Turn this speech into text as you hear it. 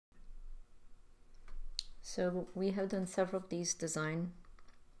So we have done several of these design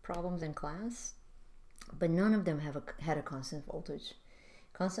problems in class, but none of them had a constant voltage.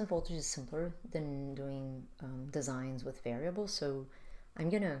 Constant voltage is simpler than doing designs with variables, so I'm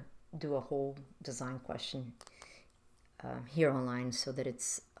gonna do a whole design question here online so that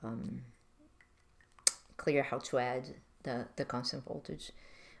it's clear how to add the constant voltage.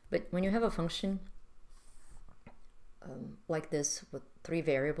 But when you have a function like this with three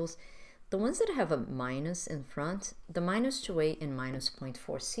variables, the ones that have a minus in front, the minus 2a and minus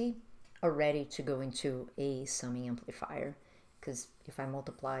 0.4c are ready to go into a summing amplifier, because if I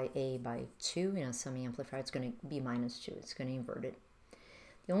multiply a by 2 in a summing amplifier, it's going to be minus 2. It's going to invert it.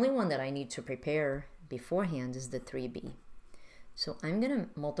 The only one that I need to prepare beforehand is the 3b. So I'm going to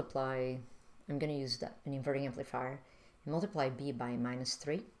multiply, I'm going to use an inverting amplifier and multiply b by minus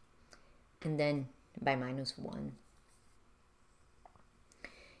 3 and then by minus 1.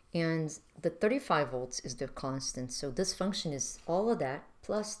 And the 35 volts is the constant, so this function is all of that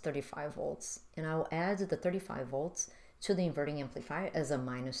plus 35 volts. And I'll add the 35 volts to the inverting amplifier as a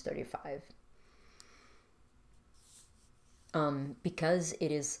minus 35. Because it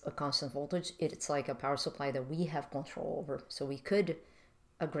is a constant voltage, it's like a power supply that we have control over. So we could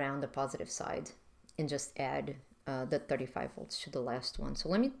ground the positive side and just add the 35 volts to the last one. So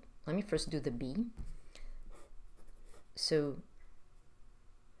let me first do the B. So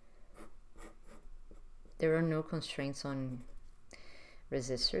there are no constraints on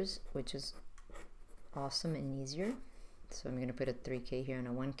resistors, which is awesome and easier. So I'm going to put a 3K here and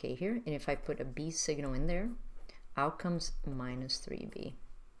a 1K here. And if I put a B signal in there, out comes minus 3B.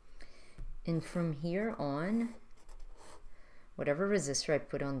 And from here on, whatever resistor I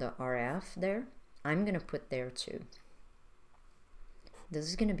put on the RF there, I'm going to put there too. This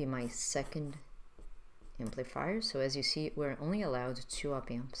is going to be my second amplifier. So as you see, we're only allowed 2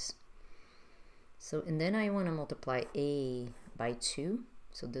 op-amps. So, and then I want to multiply A by 2.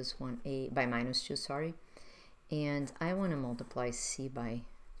 So this one, A by minus 2, sorry. And I want to multiply C by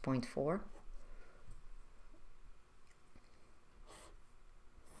 0.4.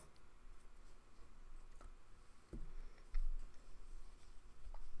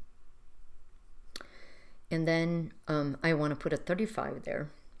 And then I want to put a 35 there.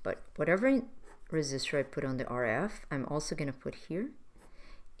 But whatever resistor I put on the RF, I'm also going to put here.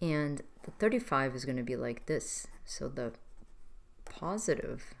 And the 35 is going to be like this. So the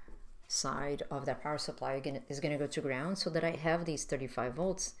positive side of that power supply is going to go to ground, so that I have these 35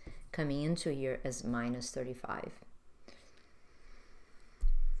 volts coming into here as minus 35.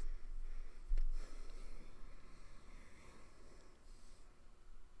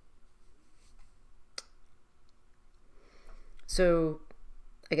 So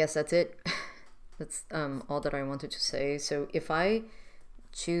I guess that's it. That's all that I wanted to say. So if I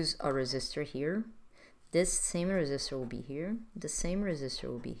choose a resistor here, this same resistor will be here, the same resistor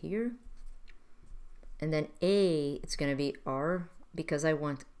will be here, and then A, it's going to be R, because I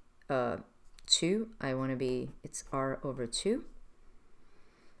want 2, I want to be, it's R over 2,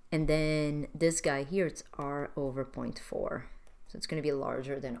 and then this guy here, it's R over 0.4, so it's going to be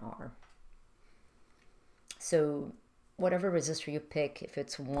larger than R. So whatever resistor you pick, if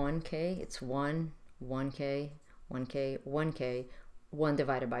it's 1K, it's 1, 1K, 1K, 1K, 1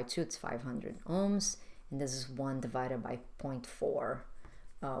 divided by 2, it's 500 ohms, and this is 1 divided by 0.4,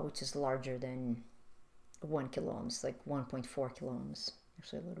 which is larger than 1 kilo ohms, like 1.4 kilo ohms.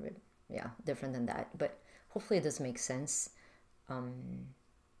 Actually a little bit, yeah, different than that, but hopefully this makes sense,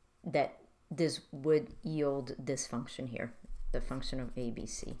 that this would yield this function here, the function of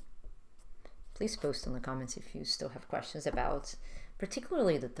ABC. Please post in the comments if you still have questions about,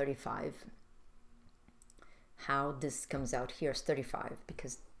 particularly the 35, how this comes out here as 35,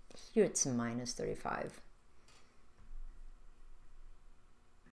 because here it's minus 35.